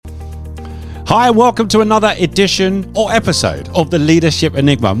Hi, and welcome to another edition or episode of the Leadership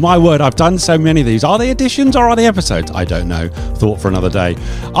Enigma. My word, I've done so many of these. Are they editions or are they episodes? I don't know. Thought for another day.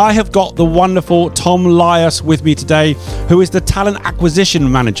 I have got the wonderful Tom Lyas with me today, who is the talent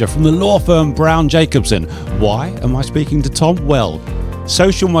acquisition manager from the law firm Brown Jacobson. Why am I speaking to Tom? Well,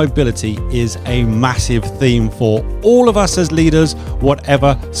 social mobility is a massive theme for all of us as leaders,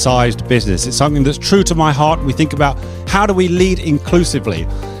 whatever sized business. It's something that's true to my heart. We think about how do we lead inclusively?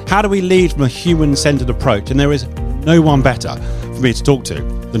 How do we lead from a human-centered approach? And there is no one better for me to talk to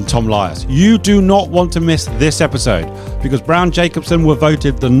than Tom Lyas. You do not want to miss this episode because Brown Jacobson were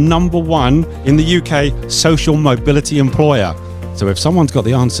voted the number one in the UK social mobility employer. So if someone's got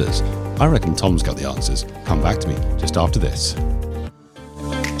the answers, I reckon Tom's got the answers. Come back to me just after this.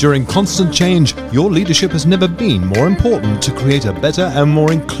 During constant change, your leadership has never been more important to create a better and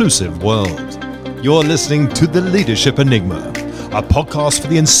more inclusive world. You're listening to The Leadership Enigma, a podcast for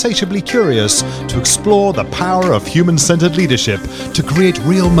the insatiably curious to explore the power of human-centered leadership to create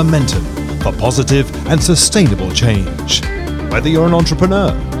real momentum for positive and sustainable change. Whether you're an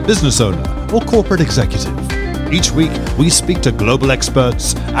entrepreneur, business owner, or corporate executive, each week we speak to global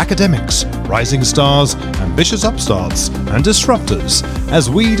experts, academics, rising stars, ambitious upstarts, and disruptors as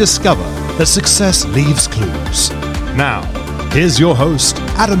we discover that success leaves clues. Now, here's your host,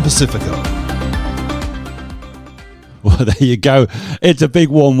 Adam Pacifico. Well, there you go. It's a big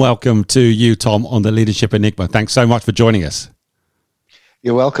warm welcome to you, Tom, on the Leadership Enigma. Thanks so much for joining us.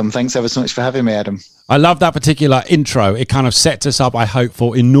 You're welcome. Thanks ever so much for having me, Adam. I love that particular intro. It kind of sets us up, I hope,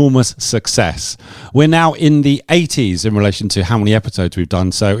 for enormous success. We're now in the 80s in relation to how many episodes we've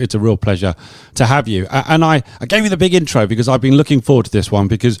done, so it's a real pleasure to have you. And I gave you the big intro because I've been looking forward to this one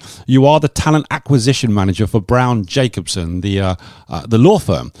because you are the talent acquisition manager for Brown Jacobson, the law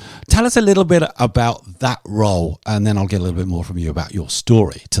firm. Tell us a little bit about that role, and then I'll get a little bit more from you about your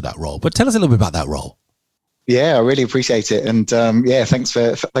story to that role. But tell us a little bit about that role. Yeah, I really appreciate it, and thanks for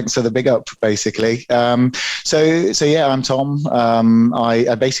the big up, basically. So yeah, I'm Tom.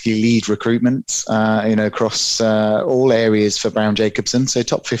 I basically lead recruitment, across all areas for Brown Jacobson. So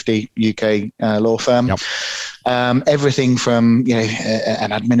top 50 UK law firm. Yep. Everything from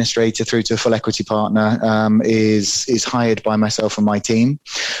an administrator through to a full equity partner is hired by myself and my team.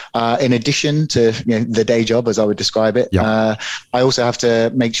 In addition to the day job, as I would describe it, yep. I also have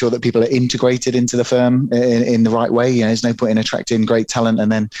to make sure that people are integrated into the firm in the right way. There's no point in attracting great talent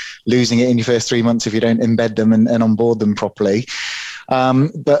and then losing it in your first 3 months if you don't embed them and onboard them properly.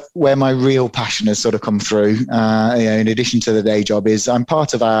 But where my real passion has sort of come through, in addition to the day job, is I'm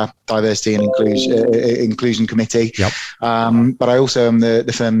part of our diversity and inclusion committee. Yep. But I also am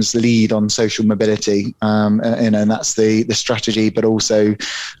the firm's lead on social mobility, and that's the strategy, but also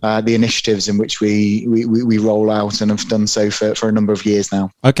the initiatives in which we roll out and have done so for a number of years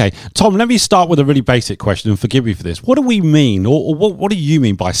now. Okay, Tom, let me start with a really basic question, and forgive me for this. What do we mean, or what do you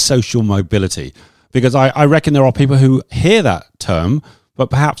mean by social mobility? Because I reckon there are people who hear that term, but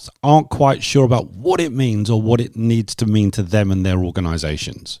perhaps aren't quite sure about what it means or what it needs to mean to them and their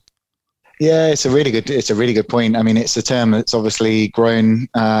organizations. Yeah, it's a really good point. I mean, it's a term that's obviously grown,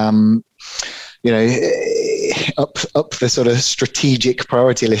 up the sort of strategic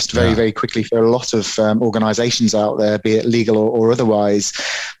priority list very quickly for a lot of organizations out there, be it legal or otherwise.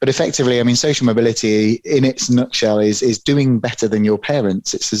 But effectively, I mean, social mobility in its nutshell is doing better than your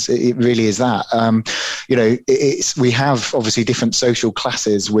parents. It really is that. We have obviously different social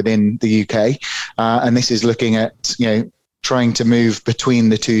classes within the UK, and this is looking at, trying to move between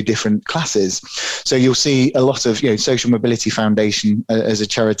the two different classes. So you'll see a lot of, Social Mobility Foundation as a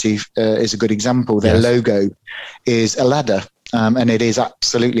charity is a good example. Their logo is a ladder. And it is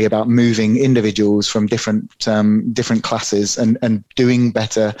absolutely about moving individuals from different classes and doing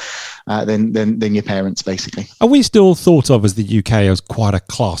better than your parents, basically. Are we still thought of as the UK as quite a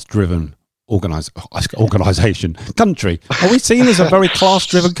class-driven organisation, country? Are we seen as a very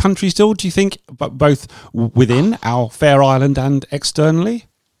class-driven country still, do you think, both within our fair island and externally?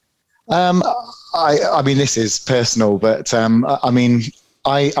 I mean, this is personal, but I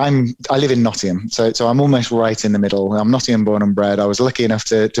live in Nottingham, so I'm almost right in the middle. I'm Nottingham born and bred. I was lucky enough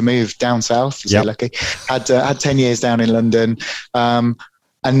to move down south. So lucky. Had 10 years down in London.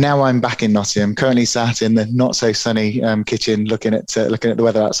 And now I'm back in Nottingham, currently sat in the not so sunny kitchen, looking at the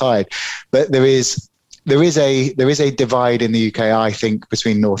weather outside. But there is a divide in the UK, I think,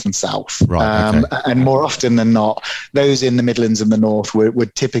 between north and south. Right, okay. And more often than not, those in the Midlands and the north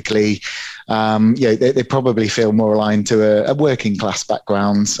would typically, they probably feel more aligned to a working class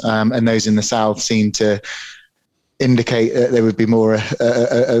background, and those in the south seem to indicate that they would be more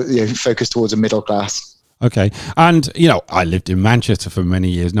focused towards a middle class. Okay. And, I lived in Manchester for many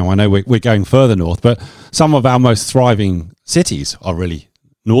years. Now, I know we're going further north, but some of our most thriving cities are really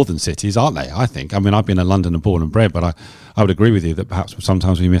northern cities, aren't they? I think. I mean, I've been in London and born and bred, but I would agree with you that perhaps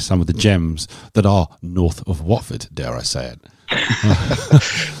sometimes we miss some of the gems that are north of Watford, dare I say it.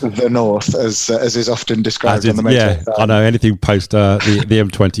 The north, as is often described on the motorway. Yeah, I know, anything post the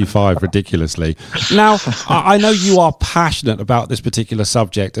M25 ridiculously. Now, I know you are passionate about this particular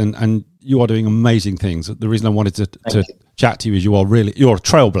subject, and you are doing amazing things. The reason I wanted to chat to you is you're a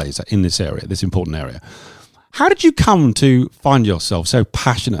trailblazer in this area, this important area. How did you come to find yourself so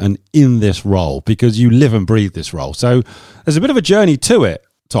passionate and in this role? Because you live and breathe this role. So there's a bit of a journey to it,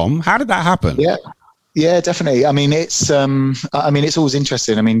 Tom. How did that happen? Yeah, definitely. I mean, it's always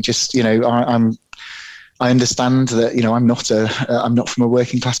interesting. I mean, just, I understand that, I'm not from a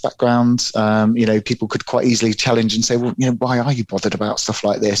working class background. People could quite easily challenge and say, well, why are you bothered about stuff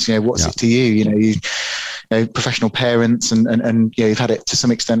like this? What's it to you? Professional parents and you've had it to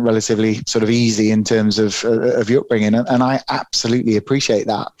some extent relatively sort of easy in terms of your upbringing. And I absolutely appreciate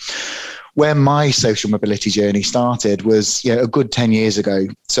that. Where my social mobility journey started was a good 10 years ago.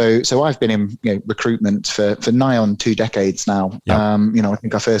 So I've been in recruitment for nigh on 2 decades now. Yep. I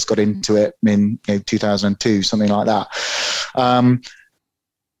think I first got into it in 2002, something like that.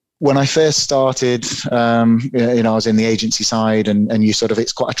 When I first started, I was in the agency side, and you sort of,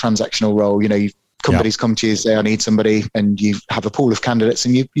 it's quite a transactional role. Companies come to you, say, I need somebody, and you have a pool of candidates,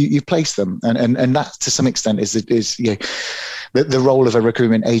 and you place them, and that to some extent is the role of a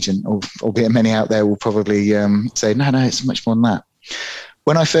recruitment agent. Albeit many out there will probably say, no, it's much more than that.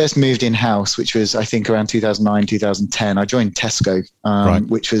 When I first moved in house, which was I think around 2009, 2010, I joined Tesco,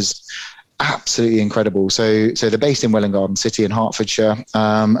 which was absolutely incredible. So they're based in Welwyn Garden City in Hertfordshire,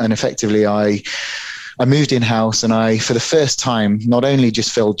 and effectively I moved in house, and I, for the first time, not only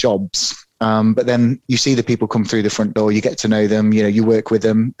just filled jobs. But then you see the people come through the front door, you get to know them, you work with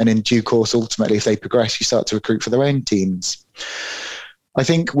them, and in due course, ultimately, if they progress, you start to recruit for their own teams. I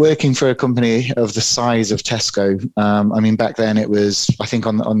think working for a company of the size of Tesco, back then it was, I think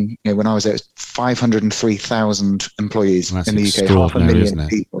when I was there, it was 503,000 employees in the UK, 500,000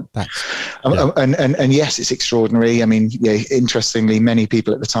 people. And yes, it's extraordinary. I mean, interestingly, many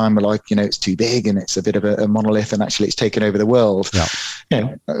people at the time were like, it's too big and it's a bit of a monolith, and actually it's taken over the world.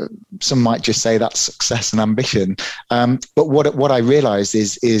 Yeah. Some might just say that's success and ambition. But what I realized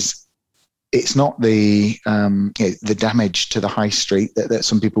is it's not the damage to the high street that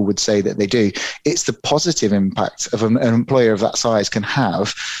some people would say that they do. It's the positive impact of an employer of that size can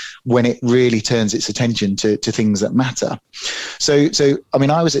have when it really turns its attention to things that matter. So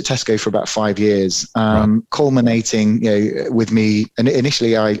I was at Tesco for about 5 years, culminating with me. And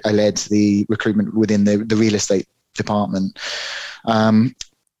initially, I led the recruitment within the real estate department.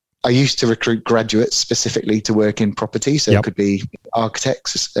 I used to recruit graduates specifically to work in property. So It could be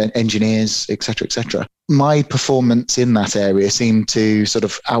architects, engineers, et cetera, et cetera. My performance in that area seemed to sort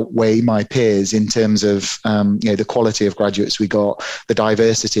of outweigh my peers in terms of, the quality of graduates we got, the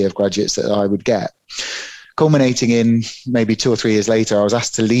diversity of graduates that I would get. Culminating in maybe 2 or 3 years later, I was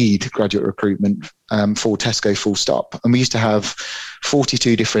asked to lead graduate recruitment for Tesco full stop. And we used to have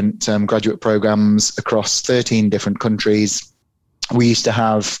 42 different graduate programs across 13 different countries. We used to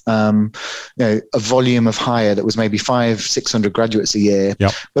have a volume of hire that was maybe 500-600 graduates a year,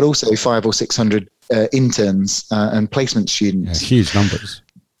 but also 500 or 600 interns and placement students. Yeah, huge numbers.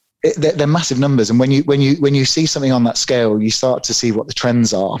 They're massive numbers, and when you see something on that scale, you start to see what the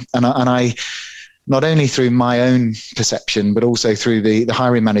trends are. And I not only through my own perception, but also through the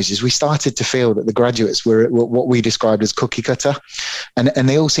hiring managers, we started to feel that the graduates were what we described as cookie cutter, and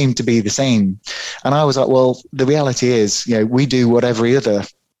they all seemed to be the same. And I was like, well, the reality is, we do what every other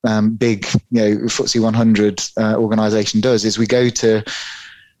big, FTSE 100 organization does, is we go to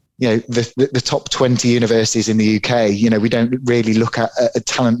the top 20 universities in the UK. We don't really look at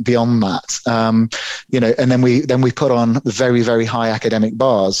talent beyond that. And then we put on very, very high academic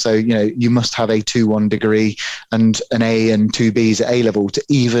bars. So, you must have a 2-1 degree and an A and 2 Bs at A level to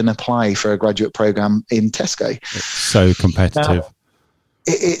even apply for a graduate program in Tesco. It's so competitive.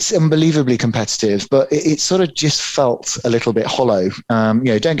 It's unbelievably competitive, but it sort of just felt a little bit hollow. Don't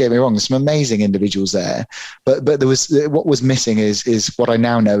get me wrong, there's some amazing individuals there, but there was, what was missing is what I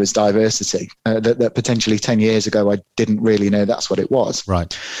now know as diversity, that potentially 10 years ago I didn't really know that's what it was.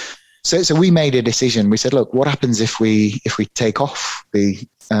 Right. So we made a decision. We said, look, what happens if we take off the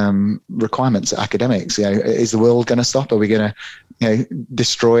requirements at academics? Is the world going to stop? Are we going to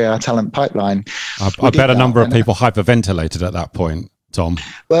destroy our talent pipeline? I bet a number of people hyperventilated at that point. Tom?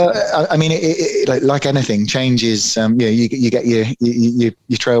 Well, I mean, like anything, change is, you get your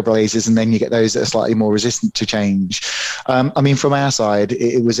trailblazers, and then you get those that are slightly more resistant to change. I mean, from our side,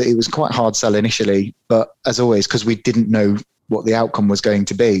 it was quite hard sell initially, but as always, because we didn't know what the outcome was going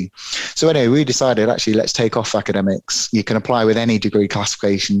to be. So anyway, we decided, actually, let's take off academics. You can apply with any degree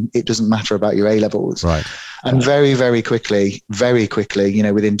classification. It doesn't matter about your A-levels. Right. And very quickly,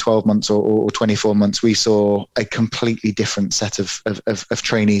 within 12 months or 24 months, we saw a completely different set of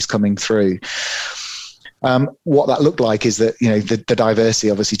trainees coming through. What that looked like is that, the diversity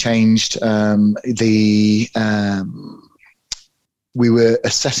obviously changed. We were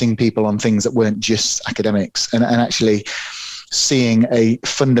assessing people on things that weren't just academics, and actually seeing a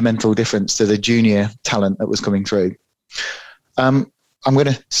fundamental difference to the junior talent that was coming through. I'm going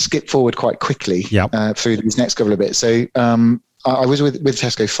to skip forward quite quickly through these next couple of bits. So I was with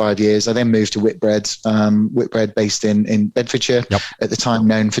Tesco 5 years. I then moved to Whitbread, based in Bedfordshire, at the time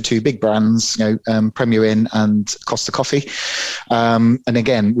known for two big brands, Premier Inn and Costa Coffee. And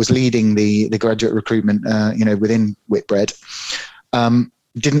again, was leading the graduate recruitment, within Whitbread.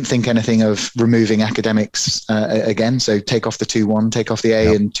 Didn't think anything of removing academics again. So take off the 2-1, take off the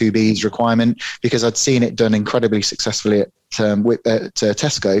A and 2B's requirement, because I'd seen it done incredibly successfully at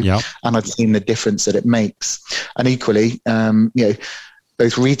Tesco, and I'd seen the difference that it makes. And equally,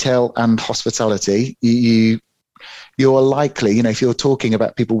 both retail and hospitality, you're likely, if you're talking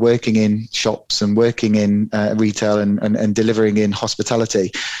about people working in shops and working in retail and delivering in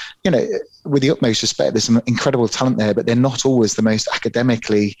hospitality, with the utmost respect, there's some incredible talent there, but they're not always the most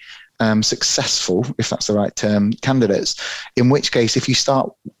academically successful, if that's the right term, candidates. In which case, if you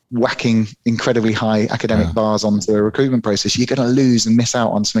start whacking incredibly high academic bars onto a recruitment process, you're going to lose and miss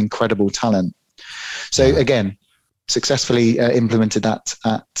out on some incredible talent. So again, successfully implemented that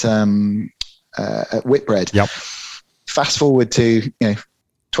at Whitbread. Fast forward to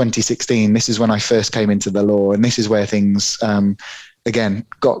 2016. This is when I first came into the law, and this is where things again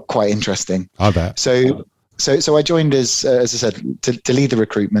got quite interesting. I bet. So I joined as I said to lead the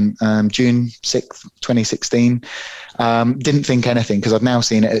recruitment June 6th, 2016. Didn't think anything, because I've now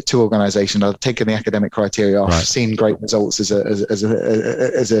seen it at two organisations. I've taken the academic criteria off, seen great results as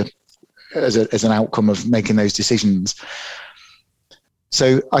an outcome of making those decisions.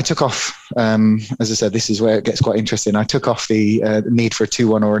 So I took off, as I said, this is where it gets quite interesting. I took off the need for a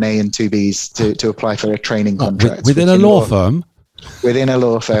 2-1 or an A and 2Bs to apply for a training contract. Within a law firm? Within a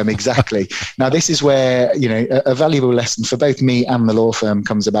law firm, exactly. Now, this is where, a valuable lesson for both me and the law firm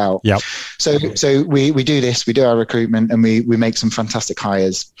comes about. So we do this, we do our recruitment, and we make some fantastic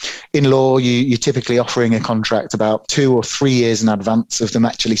hires. In law, you're typically offering a contract about 2 or 3 years in advance of them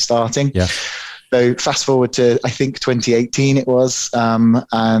actually starting. So fast forward to, I think, 2018 it was, and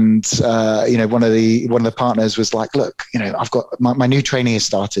one of the partners was like, "Look, I've got my new trainee has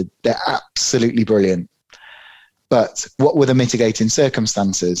started. They're absolutely brilliant, but what were the mitigating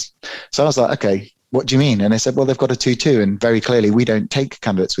circumstances?" So I was like, "Okay, what do you mean?" And they said, "Well, they've got a 2-2, and very clearly we don't take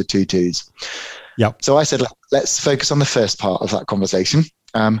candidates with 2-2s." So I said, "Let's focus on the first part of that conversation.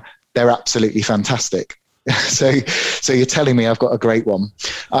 They're absolutely fantastic." So you're telling me I've got a great one.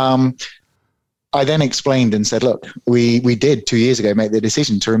 I then explained and said, look, we did 2 years ago make the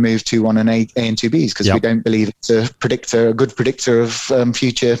decision to remove 2-1 and A and 2Bs, because we don't believe it's a good predictor of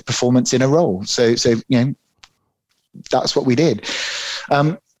future performance in a role. So that's what we did.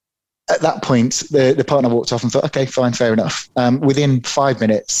 At that point, the partner walked off and thought, okay, fine, fair enough. Within 5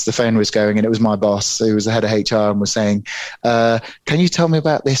 minutes, the phone was going, and it was my boss, who was the head of HR, and was saying, can you tell me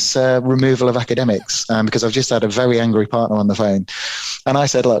about this removal of academics? Because I've just had a very angry partner on the phone. And I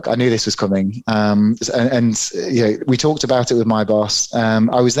said, look, I knew this was coming. We talked about it with my boss.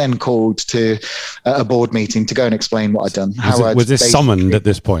 I was then called to a board meeting to go and explain what I'd done. Was this summoned at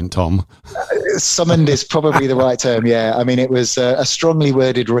this point, Tom? Summoned is probably the right term, yeah. I mean, it was a strongly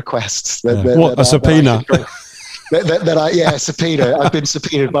worded request. A subpoena? Subpoena. I've been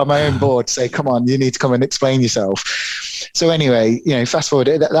subpoenaed by my own board to say, come on, you need to come and explain yourself. So anyway, fast forward,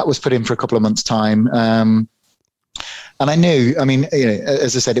 that was put in for a couple of months' time. And I knew,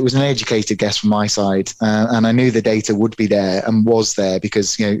 as I said, it was an educated guess from my side. And I knew the data would be there and was there,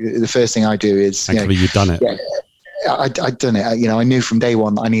 because, the first thing I do is... Actually, you've done it. Yeah, I'd done it. I knew from day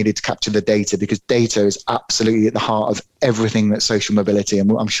one that I needed to capture the data, because data is absolutely at the heart of everything that's social mobility.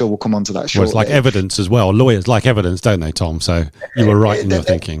 And I'm sure we'll come on to that shortly. Well, it's like evidence as well. Lawyers like evidence, don't they, Tom? So you were right in your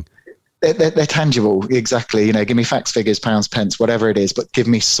thinking. They're tangible, exactly. Give me facts, figures, pounds, pence, whatever it is, but give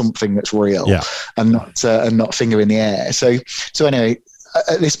me something that's real, and not finger in the air. So anyway,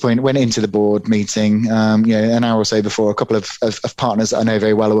 at this point, went into the board meeting, an hour or so before. A couple of partners that I know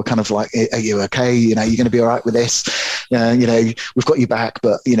very well were kind of like, "Are you okay? You're going to be all right with this? We've got you back,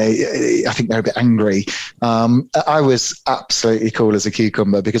 but I think they're a bit angry." I was absolutely cool as a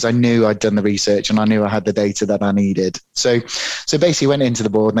cucumber because I knew I'd done the research and I knew I had the data that I needed. So basically, went into the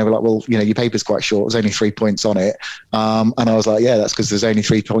board and they were like, "Well, your paper's quite short. There's only 3 points on it," and I was like, "Yeah, that's because there's only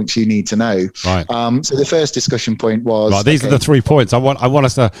 3 points you need to know." Right. So the first discussion point was, right, these are the 3 points. I want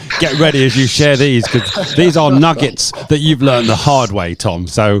us to get ready as you share these, because these are nuggets that you've learned the hard way, Tom.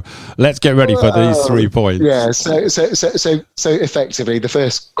 So let's get ready for these 3 points. Yeah. So effectively, the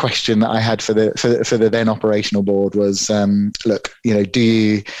first question that I had for the then operational board was, look,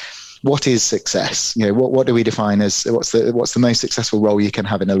 what is success? What do we define as what's the most successful role you can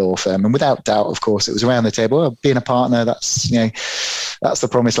have in a law firm? And without doubt, of course, it was around the table. Well, being a partner, that's the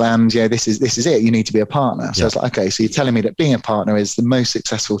promised land. This is it. You need to be a partner. So I was like, okay, so you're telling me that being a partner is the most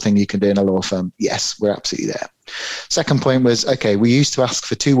successful thing you can do in a law firm? Yes, we're absolutely there. Second point was, okay, we used to ask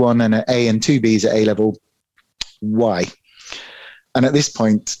for 2-1 and an A and 2 Bs at A level. Why? And at this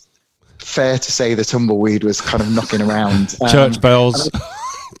point, fair to say the tumbleweed was kind of knocking around. Church bells.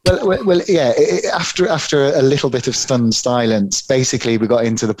 Well, yeah. After a little bit of stunned silence, basically we got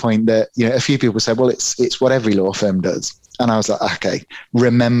into the point that a few people said, "Well, it's what every law firm does," and I was like, "Okay,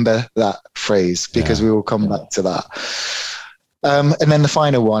 remember that phrase because we will come back to that." And then the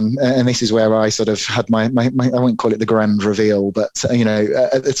final one, and this is where I sort of had my I won't call it the grand reveal, but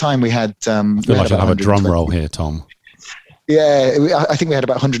at the time we had. I feel like I should have a drum roll here, Tom. Yeah, I think we had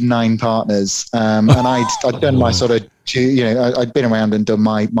about 109 partners, and I'd done my sort of, I'd been around and done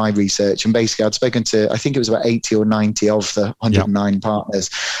my research, and basically I'd spoken to, I think it was about 80 or 90 of the 109 partners,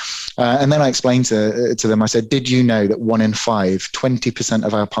 and then I explained to them, I said, "Did you know that 1 in 5, 20%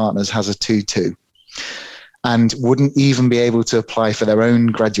 of our partners has a 2-2? And wouldn't even be able to apply for their own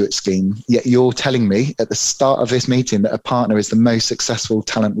graduate scheme, yet you're telling me at the start of this meeting that a partner is the most successful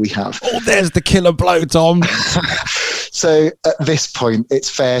talent we have." Oh, there's the killer blow, Tom. So at this point, it's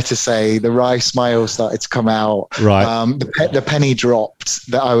fair to say the wry smile started to come out. Right. The penny dropped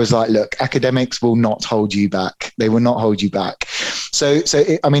that I was like, look, academics will not hold you back. They will not hold you back. So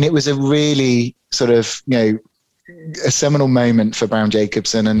it was a really sort of, a seminal moment for Brown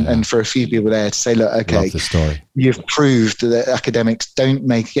Jacobson and for a few people there to say, look, okay, love the story. You've proved that academics don't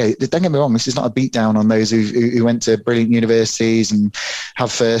make, don't get me wrong, this is not a beat down on those who went to brilliant universities and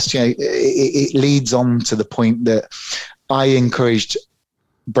have first, it leads on to the point that I encouraged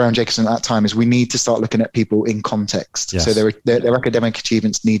Brown Jacobson at that time is we need to start looking at people in context. Yes. So their academic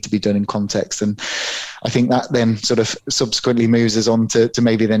achievements need to be done in context. And I think that then sort of subsequently moves us on to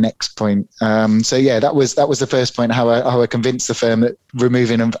maybe the next point. That was the first point, how I convinced the firm that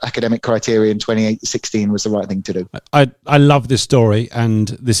removing of academic criteria in 2016 was the right thing to do. I love this story, and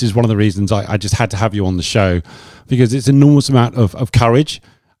this is one of the reasons I just had to have you on the show, because it's an enormous amount of courage.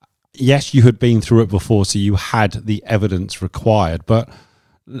 Yes, you had been through it before, so you had the evidence required, but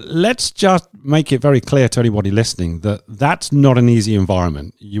let's just make it very clear to anybody listening that that's not an easy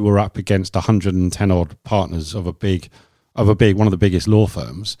environment. You were up against 110 odd partners of one of the biggest law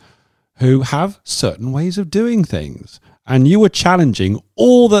firms who have certain ways of doing things. And you were challenging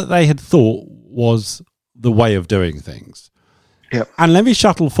all that they had thought was the way of doing things. Yep. And let me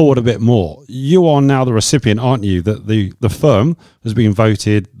shuttle forward a bit more. You are now the recipient, aren't you, that the firm has been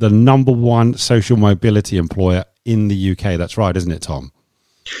voted the #1 social mobility employer in the UK. That's right, isn't it, Tom?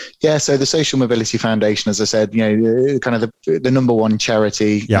 Yeah, so the Social Mobility Foundation, as I said, kind of the #1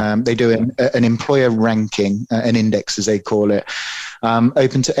 charity. Yeah. They do an employer ranking, an index as they call it,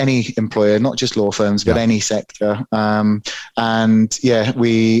 open to any employer, not just law firms, but any sector.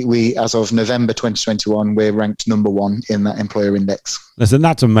 We as of November 2021, we're ranked #1 in that employer index. Listen,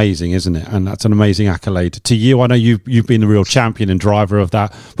 that's amazing, isn't it? And that's an amazing accolade to you. I know you've been the real champion and driver of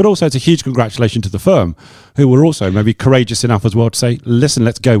that, but also it's a huge congratulations to the firm, who were also maybe courageous enough as well to say, listen,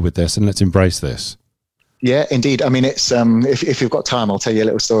 let's go with this and let's embrace this. Yeah, indeed. I mean, it's if you've got time, I'll tell you a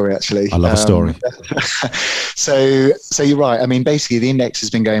little story, actually. I love a story. So you're right. I mean, basically, the index has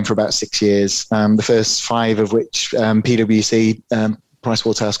been going for about 6 years, the first 5 of which PwC,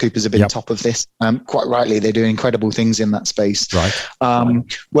 PricewaterhouseCoopers have been top of this. Quite rightly, they're doing incredible things in that space. Right.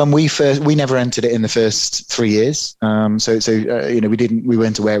 When we never entered it in the first 3 years. We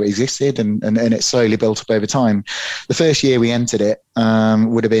weren't aware it existed, and it slowly built up over time. The first year we entered it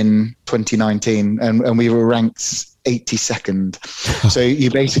would have been 2019, and we were ranked 82nd. So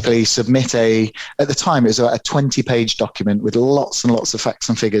you basically submit at the time it was a 20-page document with lots and lots of facts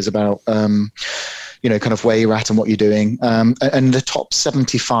and figures about kind of where you're at and what you're doing. And the top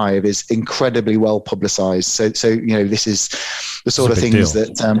 75 is incredibly well publicized. So this is the sort of things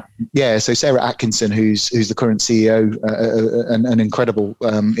deal. So Sarah Atkinson, who's the current CEO, an incredible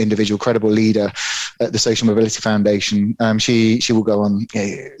individual, credible leader at the Social Mobility Foundation, she will go on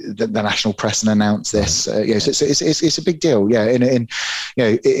the national press and announce this. So it's a big deal. And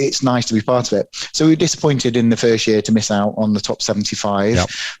it's nice to be part of it. So we were disappointed in the first year to miss out on the top 75. Yep.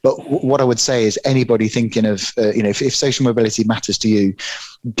 But what I would say is anybody thinking of, if social mobility matters to you,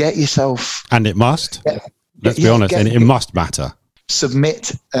 get yourself... And it must. Let's be honest, and it must matter.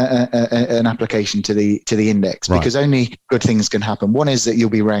 Submit an application to the index, because only good things can happen. One is that you'll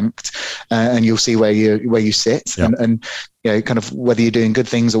be ranked, and you'll see where you sit, and kind of whether you're doing good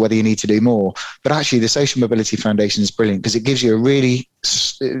things or whether you need to do more. But actually, the Social Mobility Foundation is brilliant because it gives you a really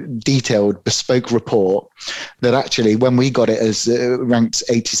detailed, bespoke report that actually, when we got it as ranked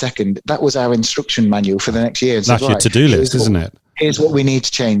 82nd, that was our instruction manual for the next year. And that's your to-do list, isn't it? Here's what we need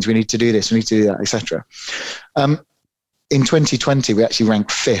to change. We need to do this. We need to do that, etc. In 2020, we actually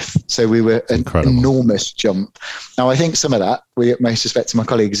ranked 5th. So we were an enormous jump. Now, I think some of that, most respect to my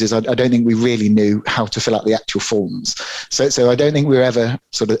colleagues, is I don't think we really knew how to fill out the actual forms. So I don't think we were ever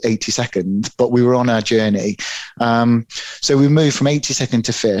sort of 82nd, but we were on our journey. So we moved from 82nd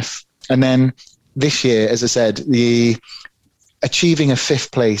to 5th. And then this year, as I said, achieving a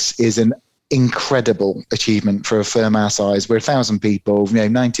 5th place is an incredible achievement for a firm our size. We're 1,000 people,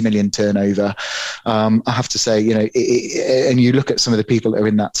 90 million turnover. I have to say, and you look at some of the people that are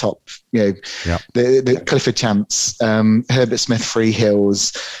in that top, the Clifford Chance, Herbert Smith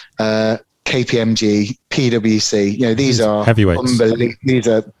Freehills, KPMG, PwC, these are heavyweights. These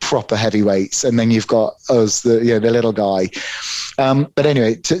are proper heavyweights. And then you've got us, the little guy. But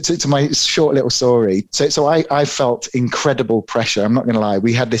anyway, to my short little story. So I felt incredible pressure. I'm not going to lie.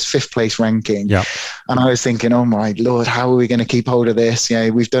 We had this 5th place ranking, and I was thinking, oh my Lord, how are we going to keep hold of this?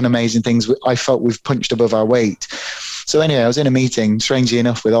 We've done amazing things. I felt we've punched above our weight. So anyway, I was in a meeting, strangely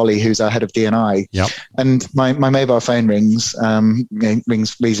enough, with Ollie, who's our head of D&I, and my mobile phone rings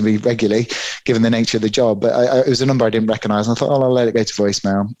reasonably regularly, given the nature of the job. But it was a number I didn't recognise, and I thought, I'll let it go to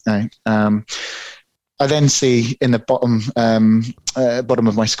voicemail. I then see in the bottom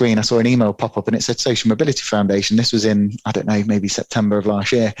of my screen, I saw an email pop up, and it said Social Mobility Foundation. This was in, I don't know, maybe September of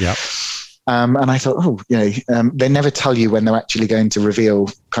last year. And I thought, they never tell you when they're actually going to reveal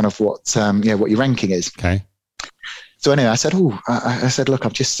kind of what your ranking is. Okay. So anyway, I said, look,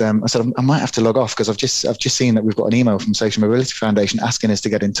 I might have to log off because I've just seen that we've got an email from Social Mobility Foundation asking us to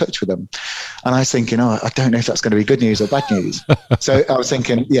get in touch with them. And I was thinking, I don't know if that's going to be good news or bad news. So I was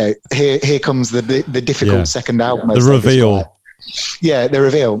thinking, here comes the difficult second album. The reveal. Yeah, the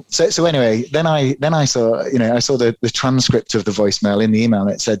reveal. So anyway, then I saw, I saw the transcript of the voicemail in the email.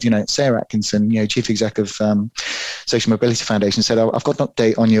 And it said, Sarah Atkinson, Chief Exec of Social Mobility Foundation, said, I've got an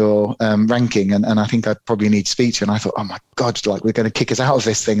update on your ranking, and I think I probably need to speak to you. And I thought, oh my God, like we're going to kick us out of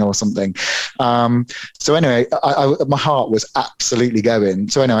this thing or something. So anyway, my heart was absolutely going.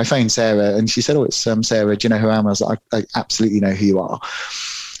 So anyway, I phoned Sarah, and she said, it's Sarah, do you know who I am? I was like, I absolutely know who you are.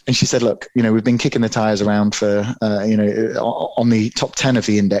 And she said, look, we've been kicking the tires around for, on the top 10 of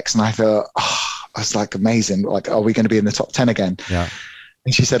the index. And I thought, I was like, amazing. Like, are we going to be in the top 10 again? Yeah.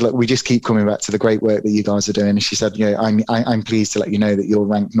 And she said, look, we just keep coming back to the great work that you guys are doing. And she said, I'm pleased to let you know that you're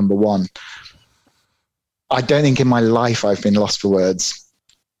ranked number 1. I don't think in my life I've been lost for words,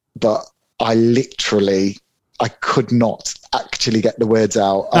 but I could not actually get the words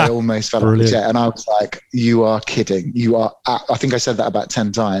out. I almost fell off the chair, and I was like, you are kidding. You are, I think I said that about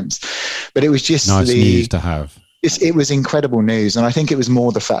 10 times, but it was just nice news to have. It was incredible news. And I think it was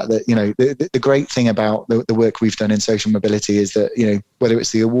more the fact that, the great thing about the work we've done in social mobility is that, whether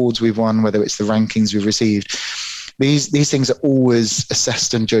it's the awards we've won, whether it's the rankings we've received, these things are always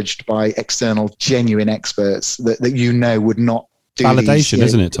assessed and judged by external, genuine experts that would not do validation,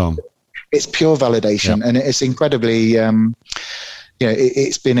 isn't it, Tom? It's pure validation, and it's incredibly,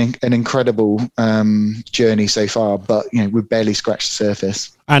 it's been an incredible journey so far, but, we've barely scratched the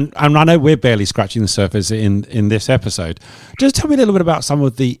surface. And I know we're barely scratching the surface in this episode. Just tell me a little bit about some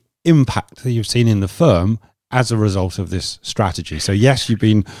of the impact that you've seen in the firm as a result of this strategy. So yes, you've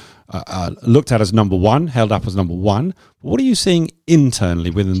been looked at as number 1, held up as number 1. What are you seeing internally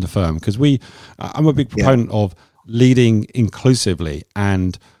within the firm? Because I'm a big proponent of leading inclusively,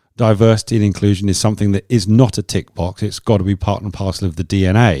 and diversity and inclusion is something that is not a tick box. It's got to be part and parcel of the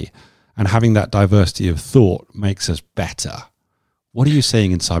DNA. And having that diversity of thought makes us better. What are you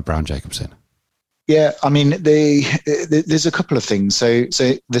seeing inside Brown Jacobson? Yeah, I mean, there's a couple of things. So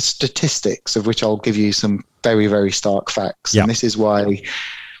the statistics, of which I'll give you some very, very stark facts. And this is why,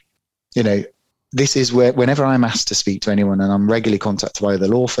 this is where, whenever I'm asked to speak to anyone, and I'm regularly contacted by other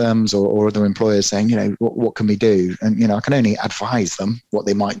law firms or other employers saying, what can we do? And, I can only advise them what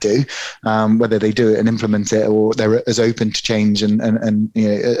they might do, whether they do it and implement it, or they're as open to change and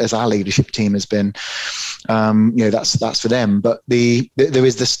as our leadership team has been, that's for them. But there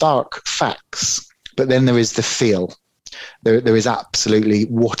is the stark facts, but then there is the feel. There is absolutely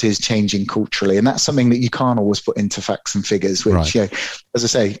what is changing culturally, and that's something that you can't always put into facts and figures, which, right, as I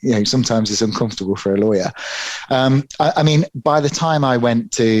say, sometimes it's uncomfortable for a lawyer. I mean, by the time I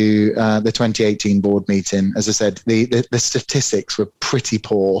went to the 2018 board meeting, as I said, the statistics were pretty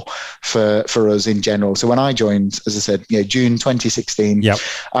poor for us in general. So when I joined, as I said, June 2016, yep,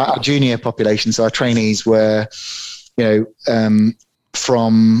 our junior population, so our trainees were,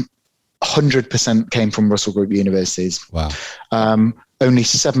 from 100% came from Russell Group universities. Wow. Only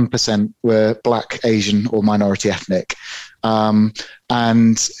 7% were Black, Asian, or minority ethnic. And,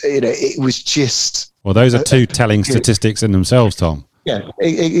 it was just... Well, those are two telling statistics in themselves, Tom. Yeah,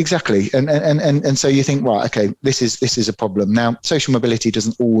 exactly. And so you think, right, okay, this is a problem. Now, social mobility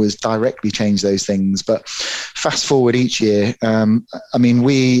doesn't always directly change those things, but fast forward each year,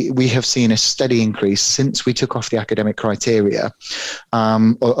 we have seen a steady increase since we took off the academic criteria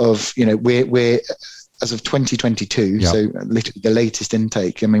we're as of 2022, yep, so literally the latest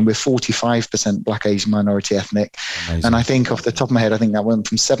intake, we're 45% Black, Asian, minority ethnic. Amazing. And I think off the top of my head, I think that went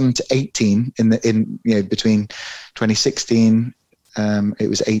from 7 to 18 between 2016. It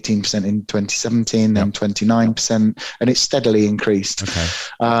was 18% in 2017, then 29%, and it's steadily increased,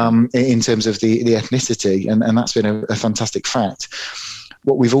 in terms of the ethnicity, and that's been a fantastic fact.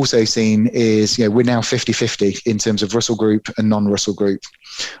 What we've also seen is, we're now 50-50 in terms of Russell Group and non-Russell Group.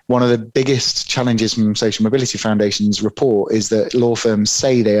 One of the biggest challenges from Social Mobility Foundation's report is that law firms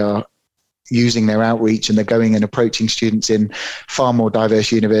say they are using their outreach and they're going and approaching students in far more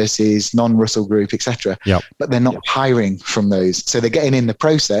diverse universities, non-Russell Group, etc. Yep. But they're not hiring from those. So they're getting in the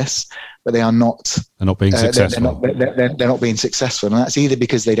process, but they are not. They're not being successful. They're not being successful, and that's either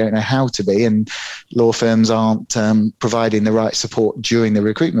because they don't know how to be, and law firms aren't providing the right support during the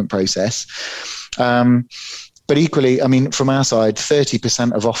recruitment process. But equally, from our side,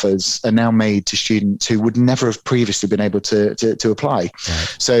 30% of offers are now made to students who would never have previously been able to apply.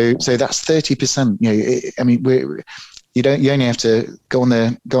 Right. So that's 30%. You only have to go on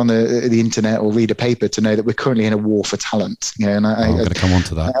the internet or read a paper to know that we're currently in a war for talent. I'm going to come on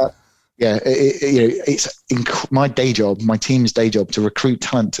to that. It's my day job, my team's day job, to recruit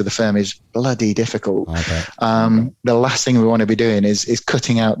talent to the firm is bloody difficult. The last thing we want to be doing is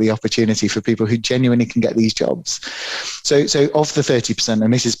cutting out the opportunity for people who genuinely can get these jobs. So of the 30%,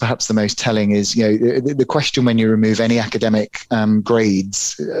 and this is perhaps the most telling, is the question when you remove any academic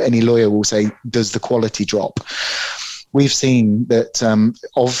grades, any lawyer will say, does the quality drop? We've seen that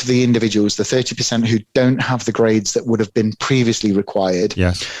of the individuals, the 30% who don't have the grades that would have been previously required,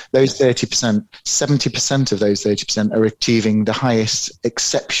 yes, those 30%, 70% of those 30% are achieving the highest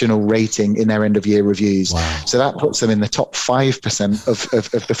exceptional rating in their end of year reviews. Wow. So that puts them in the top 5%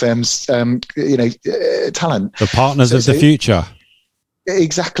 of the firm's talent. The partners of the future.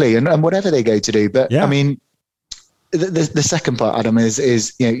 Exactly, and whatever they go to do. But the second part, Adam,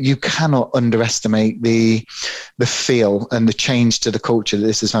 is you cannot underestimate the feel and the change to the culture that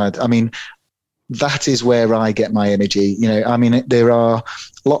this has had. That is where I get my energy. There are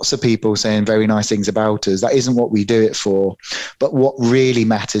lots of people saying very nice things about us. That isn't what we do it for. But what really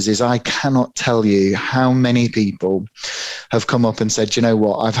matters is I cannot tell you how many people have come up and said,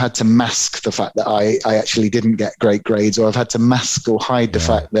 I've had to mask the fact that I actually didn't get great grades, or I've had to mask or hide the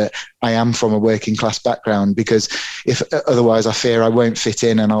fact that I am from a working class background, because if otherwise I fear I won't fit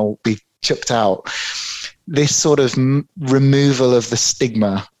in and I'll be chucked out. This sort of removal of the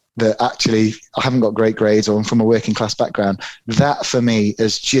stigma that actually I haven't got great grades or I'm from a working class background, that for me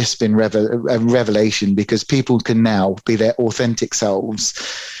has just been a revelation, because people can now be their authentic selves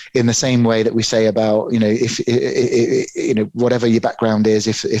in the same way that we say about, if whatever your background is,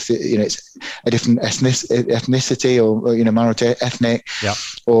 if it's a different ethnicity or minority ethnic,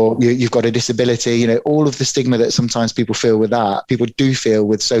 or you've got a disability, all of the stigma that sometimes people feel with that, people do feel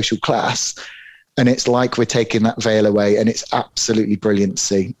with social class. And it's like we're taking that veil away, and it's absolutely brilliant to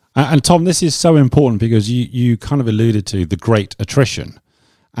see. And Tom, this is so important because you kind of alluded to the great attrition,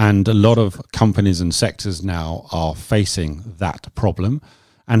 and a lot of companies and sectors now are facing that problem.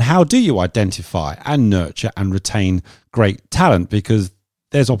 And how do you identify and nurture and retain great talent? Because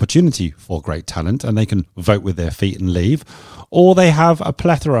there's opportunity for great talent, and they can vote with their feet and leave, or they have a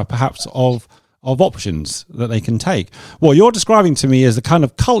plethora perhaps of options that they can take. What you're describing to me is the kind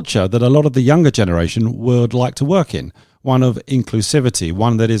of culture that a lot of the younger generation would like to work in. one of inclusivity,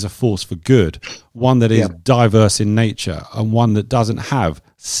 one that is a force for good, one that is diverse in nature, and one that doesn't have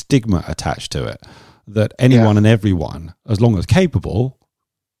stigma attached to it, that anyone and everyone, as long as capable,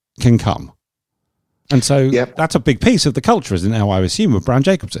 can come. And so that's a big piece of the culture, isn't it? How I assume of Brown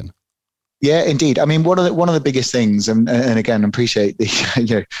Jacobson. Yeah, indeed. I mean, one of the biggest things, and again, appreciate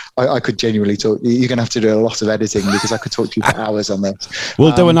the, I could genuinely talk. You're going to have to do a lot of editing because I could talk to you for hours on this.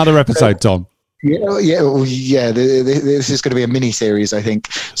 We'll do another episode, Tom. This is going to be a mini series, I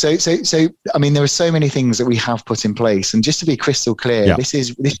think. So, I mean, there are so many things that we have put in place, and just to be crystal clear, this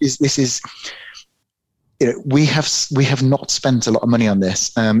is. We have not spent a lot of money on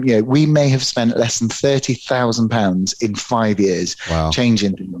this. We may have spent less than £30,000 in 5 years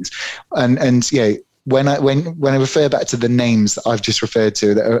changing things. And when I refer back to the names that I've just referred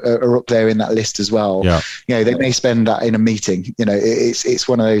to that are up there in that list as well, they may spend that in a meeting. It's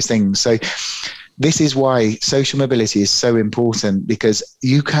one of those things. So this is why social mobility is so important, because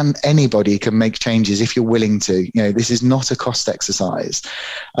anybody can make changes if you're willing to. This is not a cost exercise.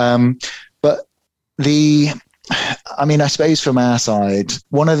 But I suppose from our side,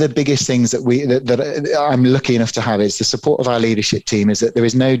 one of the biggest things that I'm lucky enough to have is the support of our leadership team, is that there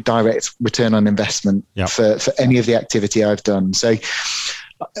is no direct return on investment for any of the activity I've done. So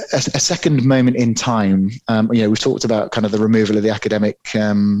a second moment in time, we've talked about kind of the removal of the academic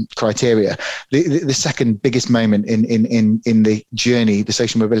criteria. The second biggest moment in the journey, the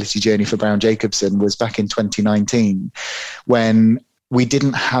social mobility journey for Brown Jacobson, was back in 2019, when we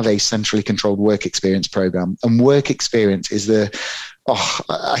didn't have a centrally controlled work experience program. And work experience is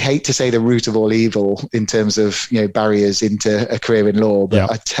I hate to say the root of all evil in terms of, barriers into a career in law,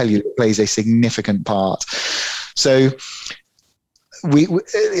 but I tell you, it plays a significant part. So we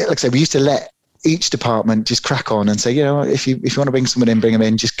like I say, we used to let each department just crack on and say, if you want to bring someone in, bring them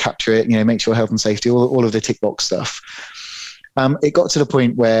in, just capture it, make sure health and safety, all of the tick box stuff. It got to the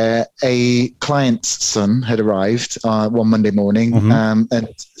point where a client's son had arrived one Monday morning, and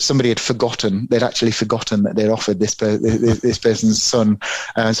somebody had forgotten. They'd actually forgotten that they'd offered this person's son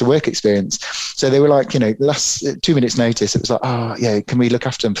some work experience. So they were like, last 2 minutes notice. It was like, can we look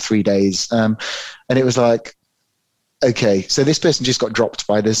after them for 3 days? And it was like, okay. So this person just got dropped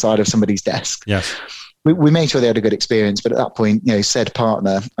by the side of somebody's desk. Yes. We made sure they had a good experience, but at that point, said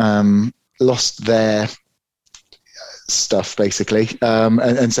partner lost their stuff basically,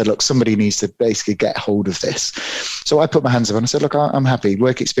 and said, look, somebody needs to basically get hold of this. So I put my hands up and I said, look, I'm happy.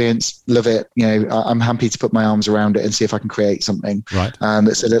 Work experience, love it. I'm happy to put my arms around it and see if I can create something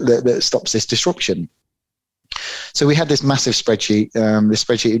that stops this disruption. So we had this massive spreadsheet. This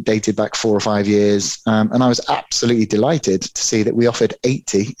spreadsheet dated back 4 or 5 years, and I was absolutely delighted to see that we offered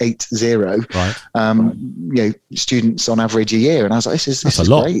 80 students on average a year. And I was like, this is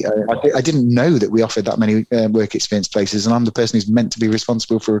great. I didn't know that we offered that many work experience places, and I'm the person who's meant to be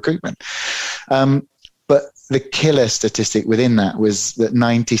responsible for recruitment. But the killer statistic within that was that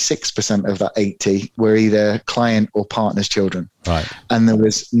 96% of that 80 were either client or partner's children. Right. And there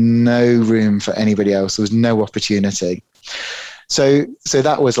was no room for anybody else. There was no opportunity. So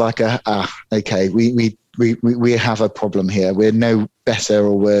that was like okay, we have a problem here. We're no better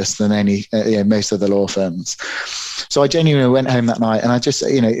or worse than most of the law firms. So I genuinely went home that night, and I just,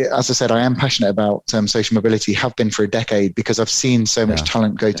 as I said, I am passionate about social mobility, have been for a decade, because I've seen so much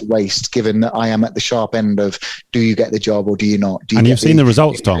talent go to waste, given that I am at the sharp end of, do you get the job or do you not? You've seen the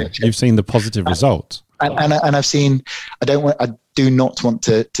results, Tom. You've seen the positive results. And I've seen, I do not want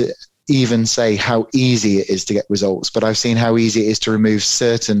to even say how easy it is to get results, but I've seen how easy it is to remove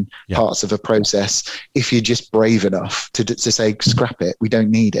certain parts of a process if you're just brave enough to say, scrap it, we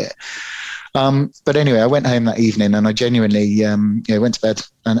don't need it. But anyway, I went home that evening and I genuinely went to bed,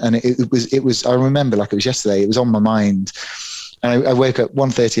 and it was I remember like it was yesterday. It was on my mind. And I woke up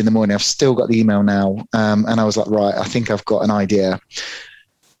 1:30 in the morning. I've still got the email now, and I was like, right, I think I've got an idea.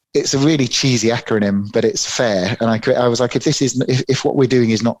 It's a really cheesy acronym, but it's FAIR. And I was like, if what we're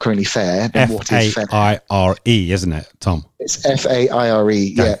doing is not currently fair, then what is fair? FAIRE, isn't it, Tom? It's FAIRE,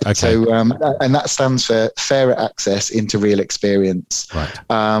 yeah. Okay. So, and that stands for fairer access into real experience. Right.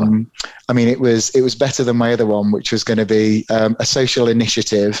 I mean, it was better than my other one, which was going to be a social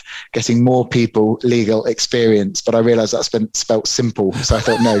initiative, getting more people legal experience. But I realised that's been spelt simple, so I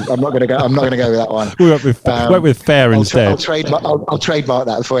thought, no, I'm not going to go with that one. We went with fair instead. I'll trademark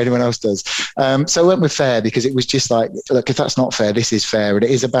that before anyone else does. So I went with fair because it was just like, look, if that's not fair, this is fair, and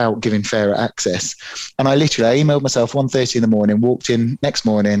it is about giving fairer access. And I emailed myself 1:30 in the morning, walked in next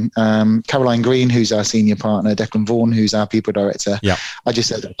morning. Caroline Green, who's our senior partner, Declan Vaughan, who's our people director. Yeah. I just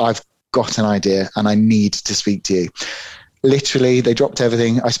said, I've got an idea and I need to speak to you. literally, they dropped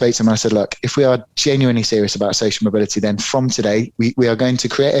everything. I spoke to them and I said, look, if we are genuinely serious about social mobility, then from today, we are going to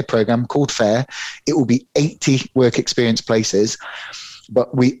create a program called FAIR. It will be 80 work experience places,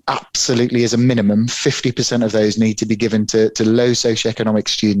 but we absolutely, as a minimum, 50% of those need to be given to low socioeconomic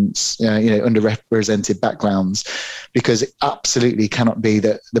students, underrepresented backgrounds, because it absolutely cannot be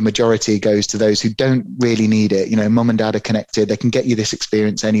that the majority goes to those who don't really need it. Mum and dad are connected. They can get you this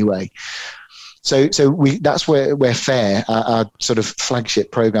experience anyway. So that's where FAIR, our sort of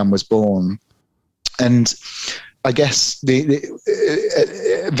flagship program, was born. And I guess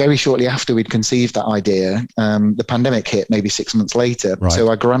very shortly after we'd conceived that idea, the pandemic hit maybe 6 months later. Right. So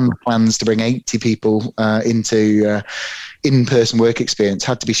our grand plans to bring 80 people into in-person work experience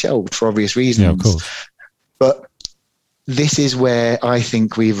had to be shelved for obvious reasons. Yeah, of course. But this is where I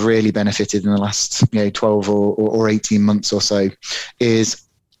think we've really benefited in the last 12 or 18 months or so. Is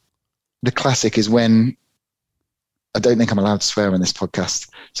the classic is when, I don't think I'm allowed to swear on this podcast,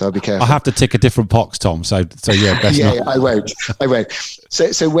 so I'll be careful. I have to tick a different box, Tom. So yeah, best not. Yeah, I won't.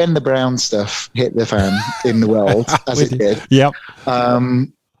 So when the brown stuff hit the fan in the world, as it did, yep. I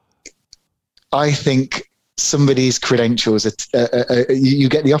think somebody's credentials, you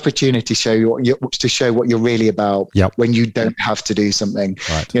get the opportunity to show what you're really about. Yep. When you don't have to do something.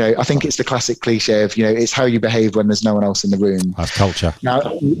 Right. I think it's the classic cliche of, it's how you behave when there's no one else in the room. That's culture. Now,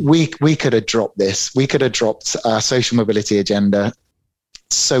 we could have dropped this. We could have dropped our social mobility agenda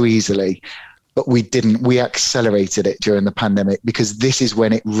so easily, but we didn't. We accelerated it during the pandemic, because this is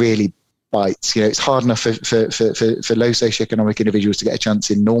when it really bites. It's hard enough for low socioeconomic individuals to get a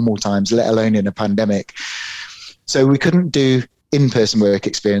chance in normal times, let alone in a pandemic. So we couldn't do in-person work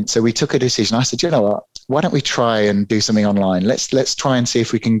experience. So we took a decision. I said, you know what? Why don't we try and do something online? Let's try and see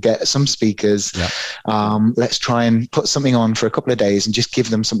if we can get some speakers. Yeah. Let's try and put something on for a couple of days and just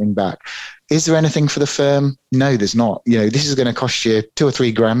give them something back. Is there anything for the firm? No, there's not. This is going to cost you $2 or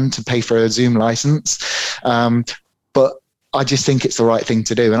 $3 grand to pay for a Zoom license. But I just think it's the right thing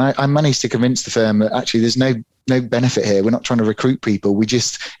to do. And I managed to convince the firm that actually there's no benefit here. We're not trying to recruit people.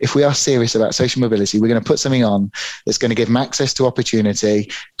 If we are serious about social mobility, we're going to put something on that's going to give them access to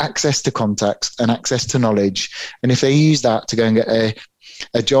opportunity, access to contacts, and access to knowledge. And if they use that to go and get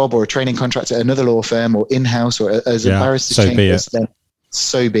a job or a training contract at another law firm or in-house or as a barrister chambers, then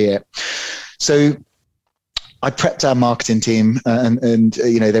so be it. So I prepped our marketing team, and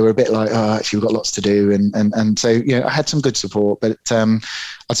they were a bit like, oh, actually we've got lots to do, and so I had some good support, but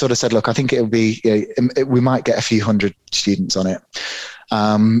I sort of said, look, I think it'll be we might get a few hundred students on it,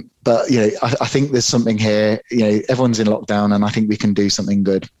 but I think there's something here. Everyone's in lockdown, and I think we can do something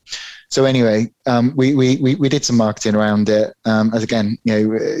good. So anyway, we did some marketing around it, as again,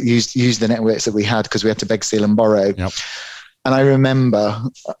 used the networks that we had, because we had to beg, steal, and borrow. Yep. And I remember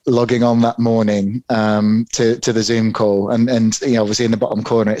logging on that morning to the Zoom call, and obviously in the bottom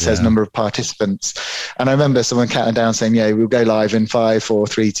corner it says number of participants. And I remember someone counting down saying, we'll go live in 5, 4,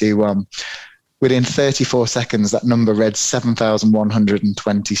 3, 2, 1. Within 34 seconds, that number read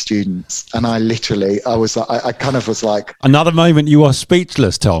 7,120 students. And I was like, another moment you are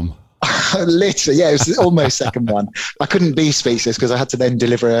speechless, Tom. Literally, yeah, it was almost second one. I couldn't be speechless because I had to then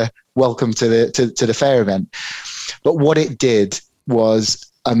deliver a welcome to the fair event. But what it did was,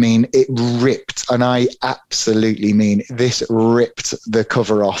 it ripped, and I absolutely mean this, ripped the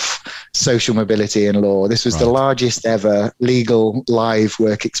cover off social mobility in law. This was the largest ever legal live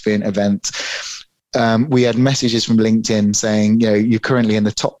work experience event. We had messages from LinkedIn saying, you're currently in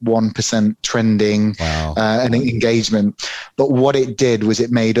the top 1% trending and engagement. But what it did was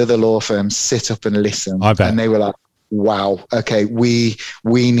it made other law firms sit up and listen. I bet. And they were like, wow, okay, we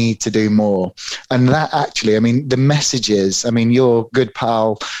need to do more. And that actually, the messages, your good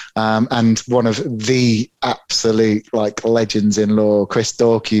pal and one of the absolute legends in law, Chris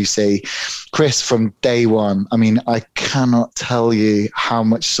Dorr QC. Chris, from day one, I cannot tell you how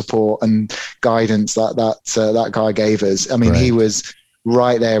much support and guidance that guy gave us. He was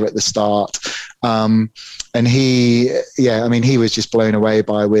right there at the start. And he was just blown away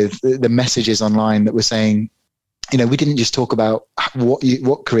with the messages online that were saying, we didn't just talk about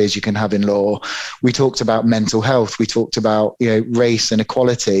what careers you can have in law. We talked about mental health. We talked about, race and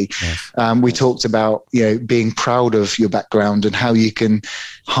equality. Yes. We talked about, being proud of your background and how you can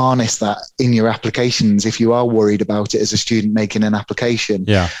harness that in your applications if you are worried about it as a student making an application.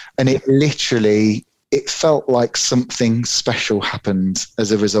 Yeah. And it felt like something special happened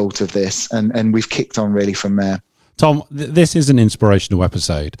as a result of this. And we've kicked on really from there. Tom, this is an inspirational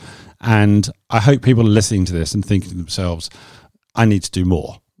episode, and I hope people are listening to this and thinking to themselves, I need to do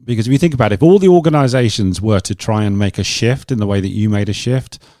more. Because if you think about it, if all the organizations were to try and make a shift in the way that you made a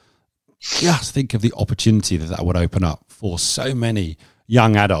shift, just think of the opportunity that would open up for so many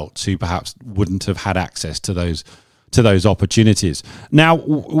young adults who perhaps wouldn't have had access to those opportunities. Now,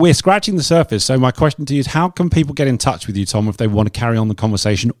 we're scratching the surface. So my question to you is, how can people get in touch with you, Tom, if they want to carry on the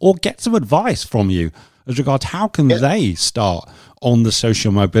conversation or get some advice from you as regards how can they start on the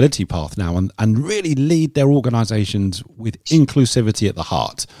social mobility path now and really lead their organizations with inclusivity at the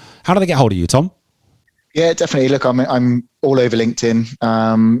heart? How do they get hold of you, Tom? Yeah, definitely. Look, I'm all over LinkedIn.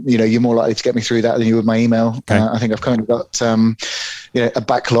 You're more likely to get me through that than you would my email. Okay. I think I've kind of got a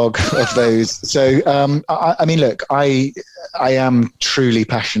backlog of those. So, look, I am truly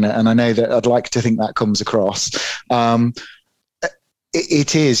passionate, and I know that I'd like to think that comes across.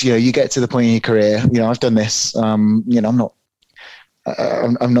 It is, you get to the point in your career. I've done this. I'm not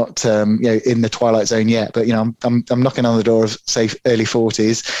in the twilight zone yet, but I'm knocking on the door of, say, early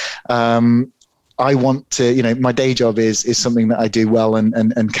 40s. I want to, my day job is something that I do well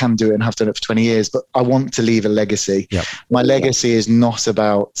and can do it and have done it for 20 years, but I want to leave a legacy. Yep. My legacy is not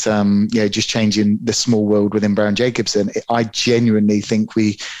about, just changing the small world within Brown Jacobson. I genuinely think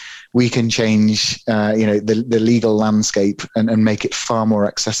we can change, the legal landscape and make it far more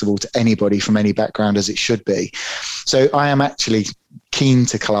accessible to anybody from any background, as it should be. So I am actually keen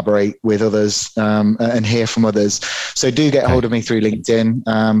to collaborate with others and hear from others. So do get hold of me through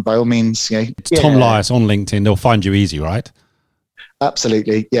LinkedIn. By all means, it's Tom Lyas on LinkedIn. They'll find you easy, right?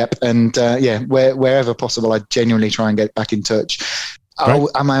 Absolutely. Yep. And wherever possible, I genuinely try and get back in touch.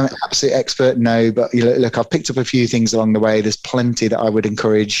 Am I an absolute expert? No, but look, I've picked up a few things along the way. There's plenty that I would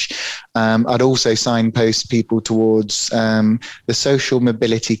encourage. I'd also signpost people towards the Social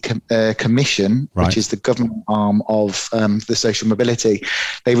Mobility Commission, which is the government arm of the social mobility.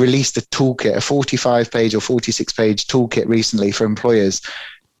 They released a toolkit, a 45-page or 46-page toolkit recently for employers.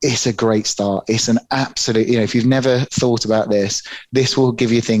 It's a great start. It's an absolute, if you've never thought about this will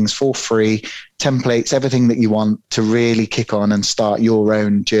give you things for free, templates, everything that you want to really kick on and start your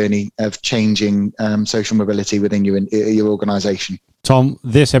own journey of changing social mobility within your organization. Tom,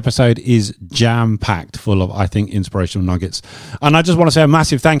 this episode is jam-packed full of, I think, inspirational nuggets. And I just want to say a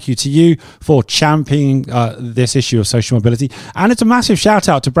massive thank you to you for championing this issue of social mobility. And it's a massive shout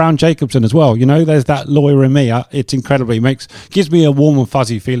out to Brown Jacobson as well. There's that lawyer in me. It's incredibly, gives me a warm and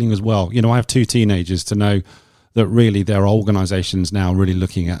fuzzy feeling as well. I have 2 teenagers to know that really there are organizations now really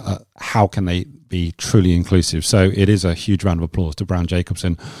looking at how can they be truly inclusive. So it is a huge round of applause to Brown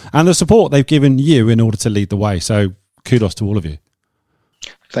Jacobson and the support they've given you in order to lead the way. So kudos to all of you.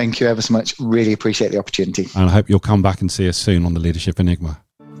 Thank you ever so much. Really appreciate the opportunity. And I hope you'll come back and see us soon on the Leadership Enigma.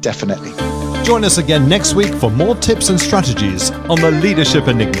 Definitely. Join us again next week for more tips and strategies on the Leadership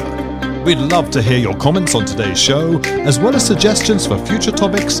Enigma. We'd love to hear your comments on today's show, as well as suggestions for future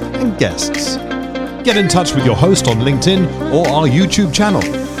topics and guests. Get in touch with your host on LinkedIn or our YouTube channel.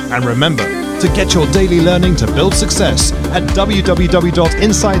 And remember to get your daily learning to build success at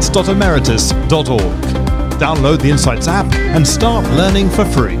www.insights.emeritus.org. Download the Insights app and start learning for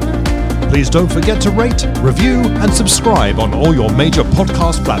free. Please don't forget to rate, review, and subscribe on all your major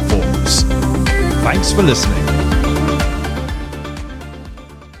podcast platforms. Thanks for listening.